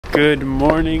Good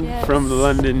morning from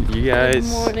London, you guys.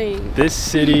 Good morning. This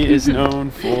city is known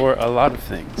for a lot of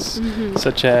things,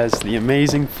 such as the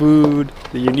amazing food,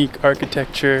 the unique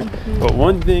architecture. But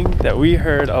one thing that we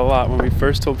heard a lot when we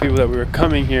first told people that we were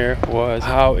coming here was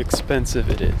how expensive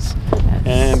it is.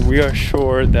 And we are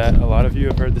sure that a lot of you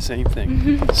have heard the same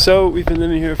thing. So we've been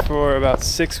living here for about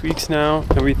 6 weeks now,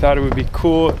 and we thought it would be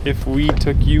cool if we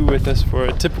took you with us for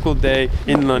a typical day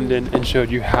in London and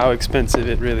showed you how expensive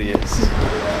it really is.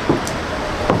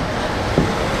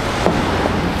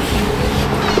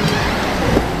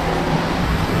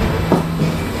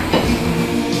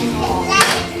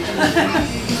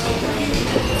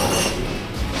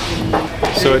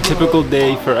 So a typical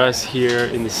day for us here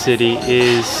in the city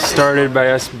is started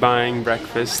by us buying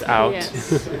breakfast out.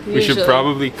 Yes, We should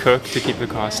probably cook to keep the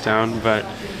cost down, but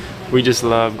we just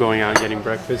love going out and getting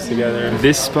breakfast together.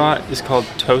 This spot is called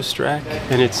Toast Rack,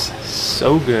 and it's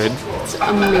so good. It's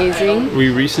amazing. We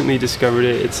recently discovered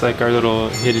it. It's like our little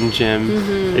hidden gem.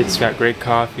 It's got great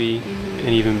coffee and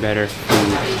even better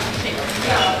food.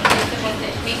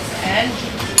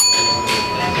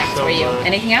 For you.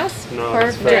 Anything else? No,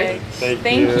 Perfect.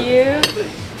 Thank you.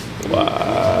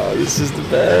 Wow, this is the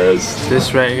best.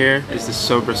 This right here is the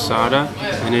sobrasada,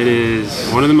 and it is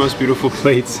one of the most beautiful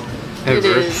plates ever. It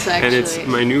is, actually. And it's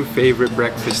my new favorite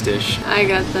breakfast dish. I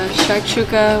got the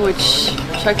shakshuka, which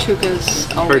shakshuka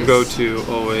is always Her go-to,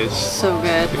 always. so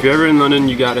good. If you're ever in London,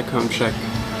 you gotta come check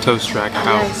Toast Rack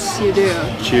out. Yes, you do.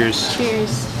 Cheers.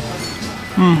 Cheers.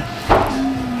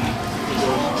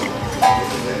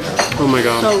 Oh my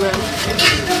god. So good.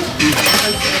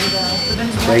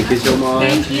 Thank you so much.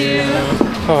 Thank you.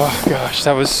 Oh gosh,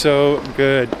 that was so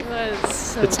good. That's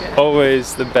so It's good.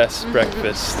 always the best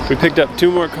breakfast. We picked up 2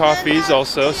 more coffees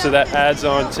also, so that adds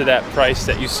on to that price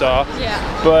that you saw.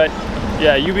 Yeah. But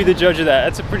yeah, you be the judge of that.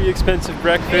 That's a pretty expensive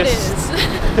breakfast. It is.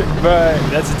 But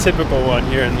that's a typical one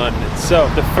here in London. So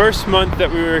the first month that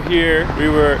we were here, we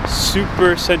were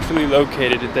super centrally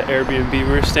located at the Airbnb we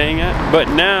were staying at. But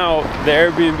now the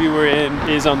Airbnb we're in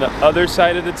is on the other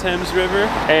side of the Thames River,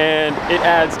 and it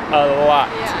adds a lot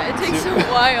Yeah, it takes a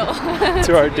while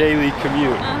to our daily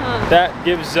commute. That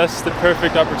gives us the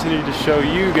perfect opportunity to show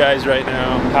you guys right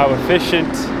now how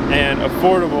efficient and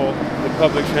affordable the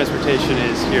public transportation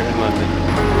is here in London.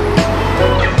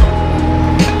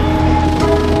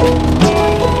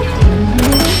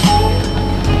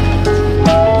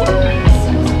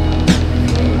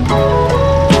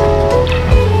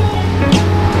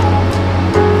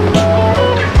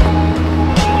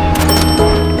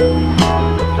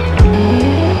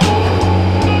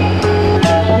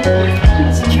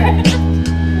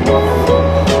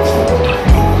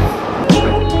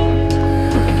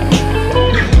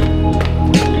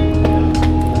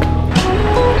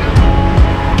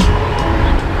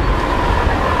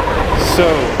 So,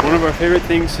 one of our favorite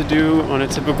things to do on a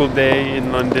typical day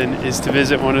in London is to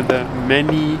visit one of the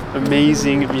many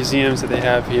amazing museums that they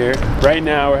have here. Right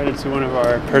now we're headed to one of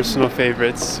our personal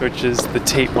favorites, which is the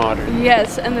Tate Modern.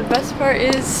 Yes, and the best part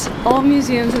is all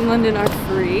museums in London are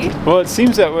free. Well, it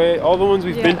seems that way. All the ones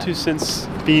we've been to since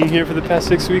being here for the past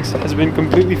 6 weeks has been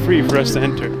completely free for us to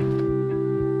enter.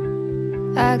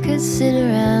 I could sit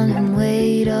around and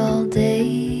wait all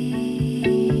day.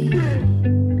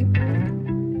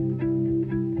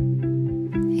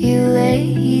 You lay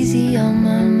easy on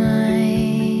my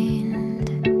mind,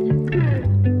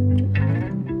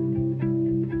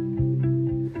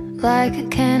 like a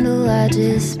candle I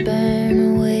just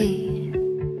burn away.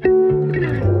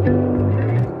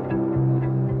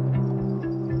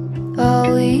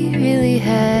 All we really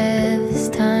have is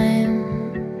time.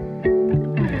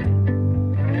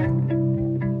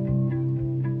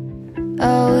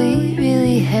 All we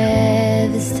really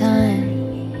have is time.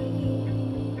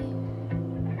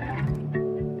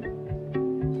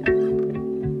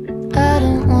 I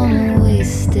don't wanna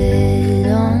waste it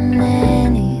on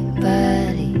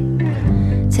anybody.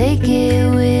 Take it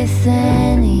with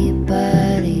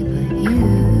anybody but you.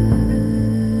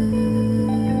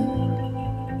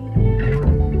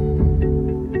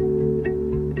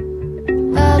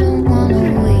 I don't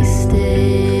wanna waste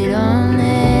it on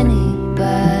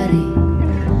anybody.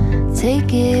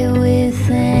 Take it with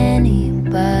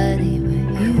anybody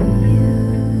but you.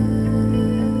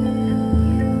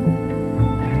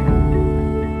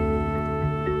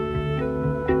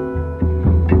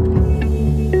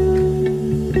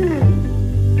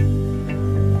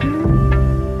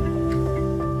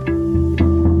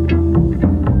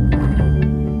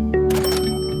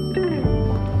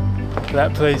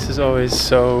 That place is always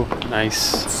so nice.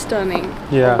 Stunning.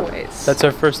 Yeah, Always. that's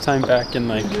our first time back in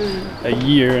like a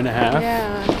year and a half.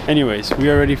 Yeah. Anyways, we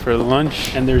are ready for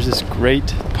lunch, and there's this great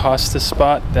pasta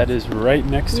spot that is right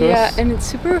next to us. Yeah, and it's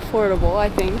super affordable, I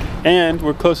think. And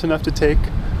we're close enough to take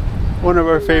one of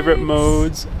our favorite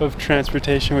modes of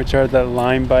transportation, which are the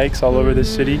Lime bikes all over the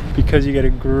city, because you get a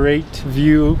great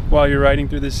view while you're riding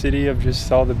through the city of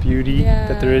just all the beauty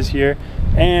that there is here.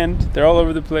 And they're all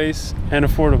over the place and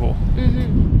affordable.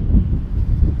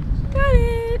 Got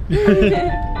it!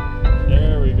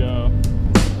 There we go.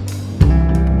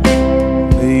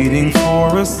 Waiting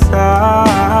for a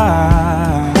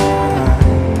sign.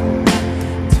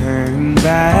 Turn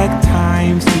back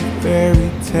time, see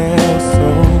fairy tales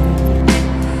so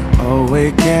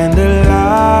awake and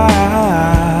alive.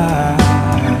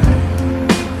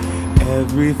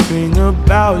 Everything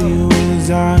about you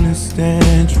is honest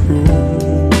and true.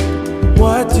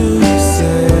 What do you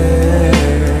say?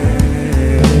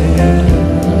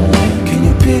 Can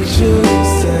you picture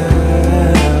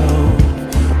yourself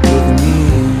with me,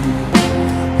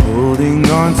 holding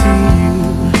on to you?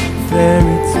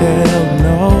 Fairy tale,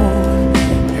 no.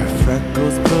 Your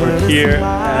freckles put We're here a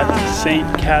smile. at St.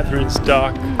 Catherine's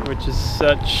Dock, which is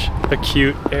such a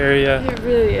cute area. It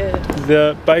really is.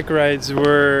 The bike rides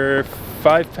were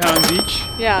 £5 each.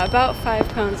 Yeah, about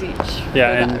 £5 each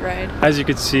Yeah, for and that ride. as you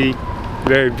can see,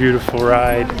 very beautiful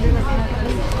ride.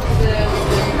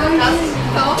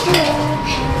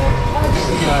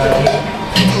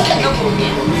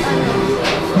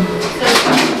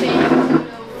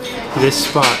 This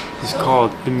spot is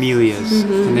called Emilia's,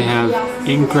 and they have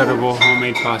incredible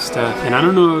homemade pasta. And I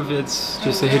don't know if it's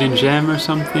just a hidden gem or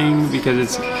something, because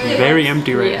it's very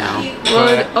empty right now. Well,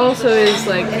 it also is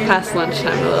like past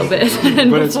lunchtime a little bit and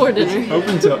But before it's dinner.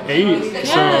 open till 8,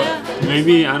 so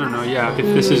maybe, I don't know, yeah, if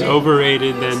this is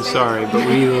overrated, then sorry, but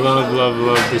we love, love,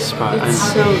 love this spot.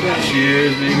 It's so good.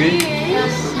 Cheers, baby.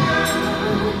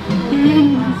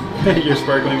 Your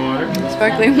sparkling water?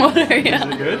 Sparkling water, yeah. Is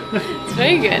it good? It's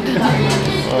very good.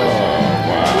 Oh,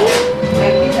 wow.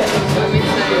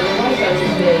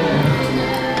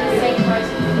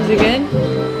 Is it good?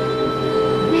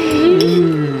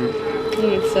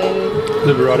 I'm excited.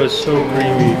 The burrata is so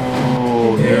creamy.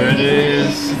 Oh, there it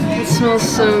is. It smells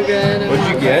so good. What'd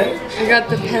you get? I got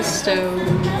the pesto.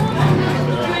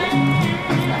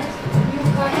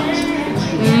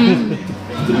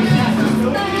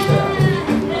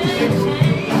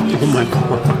 Oh my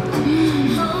god.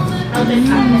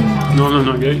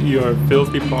 No, get your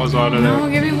filthy paws out of there. No,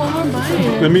 give me one more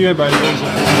bite. Let me get a bite of this.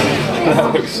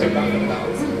 That looks so good.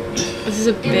 This is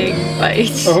a big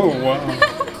bite. Oh wow.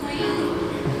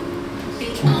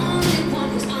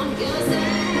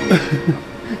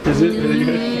 Is it really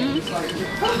good?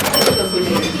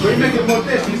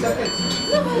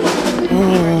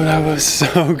 Oh, that was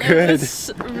so good. It's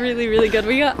really, really good.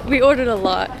 We ordered a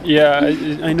lot. Yeah,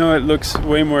 I know it looks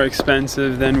way more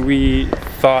expensive than we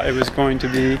thought it was going to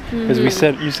be, because you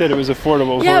said it was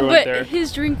affordable before Yeah, we went but there.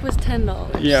 his drink was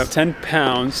 $10. Yeah,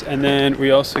 £10, and then we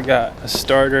also got a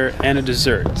starter and a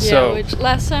dessert. Yeah, So which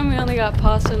last time we only got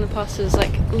pasta, and the pasta is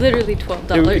like literally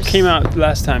 $12. it came out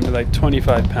last time to like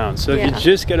 £25. So if you Yeah.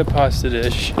 just get a pasta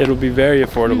dish, it'll be very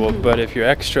affordable. But if you're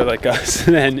extra like us,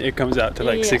 then it comes out to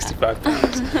like £65.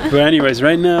 But anyways,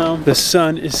 right now the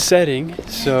sun is setting,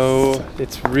 so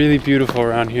it's really beautiful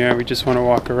around here. We just want to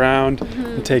walk around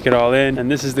and take it all in.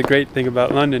 And this is the great thing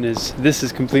about London, is this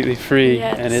is completely free,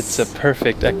 and it's a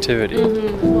perfect activity.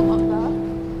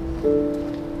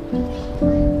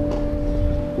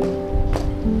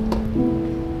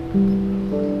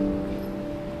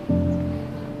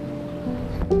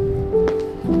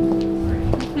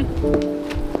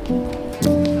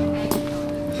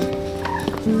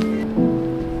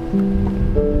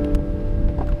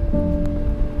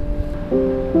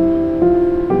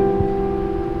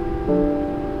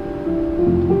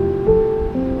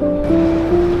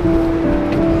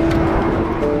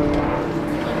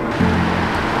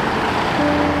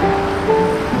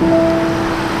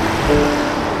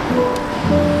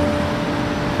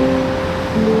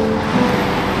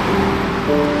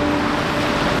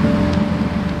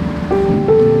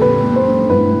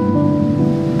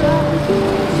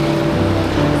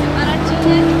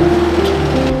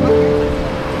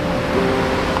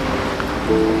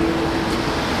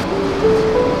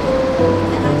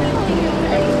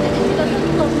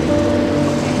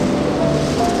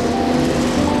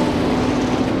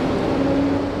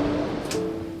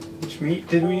 Meat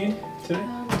did we eat today?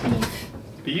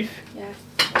 Beef. Beef? Yeah.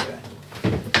 Okay.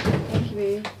 Thank you,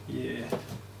 baby. Yeah.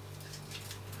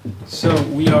 So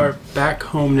we are back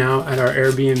home now at our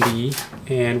Airbnb,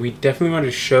 and we definitely want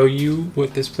to show you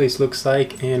what this place looks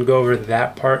like and go over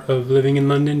that part of living in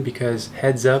London, because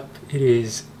heads up, it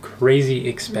is crazy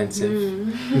expensive.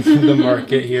 The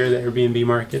market here, the Airbnb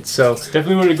market. So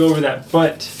definitely want to go over that.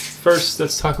 But first,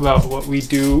 let's talk about what we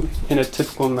do in a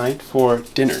typical night for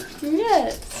dinner.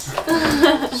 Yes.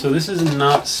 So this is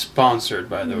not sponsored,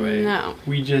 by the way. No.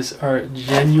 We just are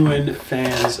genuine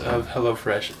fans of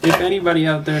HelloFresh. If anybody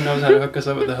out there knows how to hook us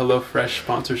up with the HelloFresh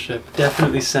sponsorship,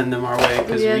 definitely send them our way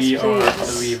because we are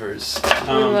believers.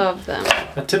 We love them.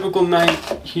 A typical night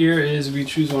here is we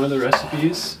choose one of the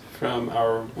recipes from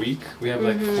our week. We have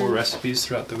like 4 recipes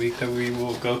throughout the week that we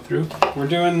will go through. We're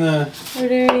doing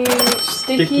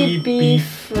sticky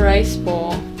beef rice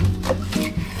bowl.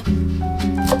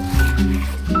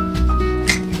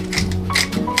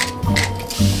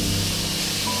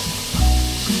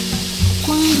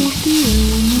 Quando o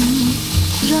piano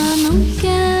já não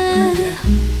quer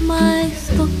mais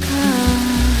tocar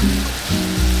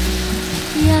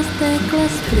e as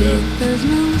teclas pretas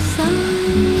não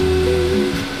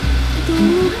saem do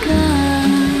lugar.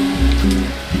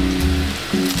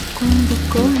 Quando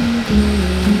convém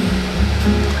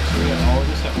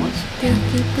ter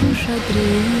que ir pro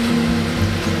xadrez,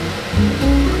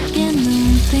 porque não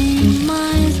tem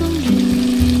mais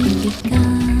onde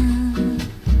ficar.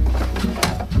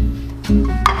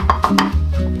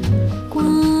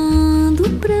 Quando o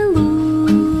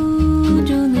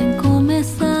prelúdio nem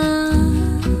começar.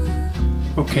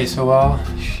 Okay, so while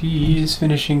she is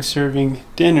finishing serving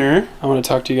dinner, I want to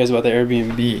talk to you guys about the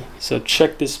Airbnb. So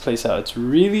check this place out. It's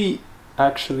really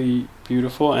actually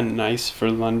beautiful and nice for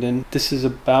London. This is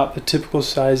about the typical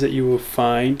size that you will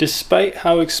find, despite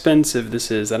how expensive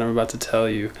this is that I'm about to tell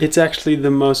you. It's actually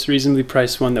the most reasonably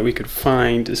priced one that we could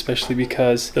find, especially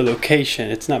because the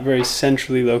location, it's not very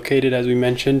centrally located as we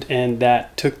mentioned, and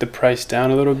that took the price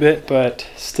down a little bit, but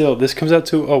still this comes out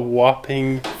to a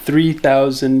whopping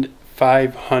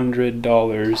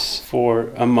 $3,500 for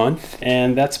a month,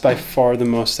 and that's by far the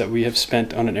most that we have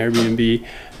spent on an Airbnb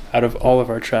out of all of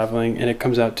our traveling, and it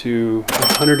comes out to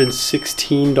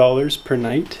 $116 per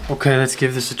night. Okay, let's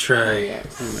give this a try.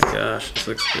 Yes. Oh my gosh, this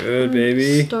looks good,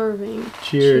 baby. Starving.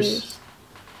 Cheers.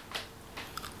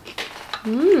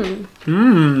 Mmm.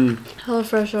 Mmm.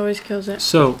 HelloFresh always kills it.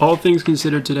 So, all things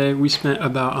considered today, we spent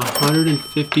about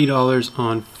 $150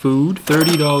 on food,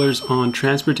 $30 on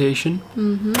transportation,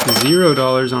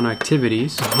 $0 on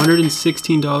activities,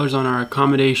 $116 on our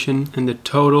accommodation, and the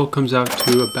total comes out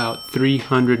to about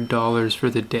 $300 for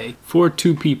the day for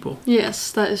 2 people. Yes,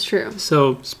 that is true.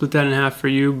 So, split that in half for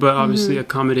you, but obviously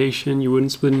accommodation, you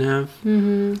wouldn't split in half.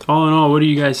 All in all, what do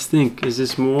you guys think? Is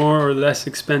this more or less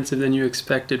expensive than you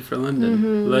expected for London?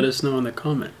 Let us know in the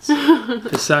comments.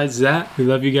 Besides that, we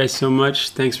love you guys so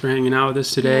much. Thanks for hanging out with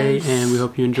us today, and we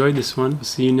hope you enjoyed this one. We'll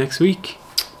see you next week.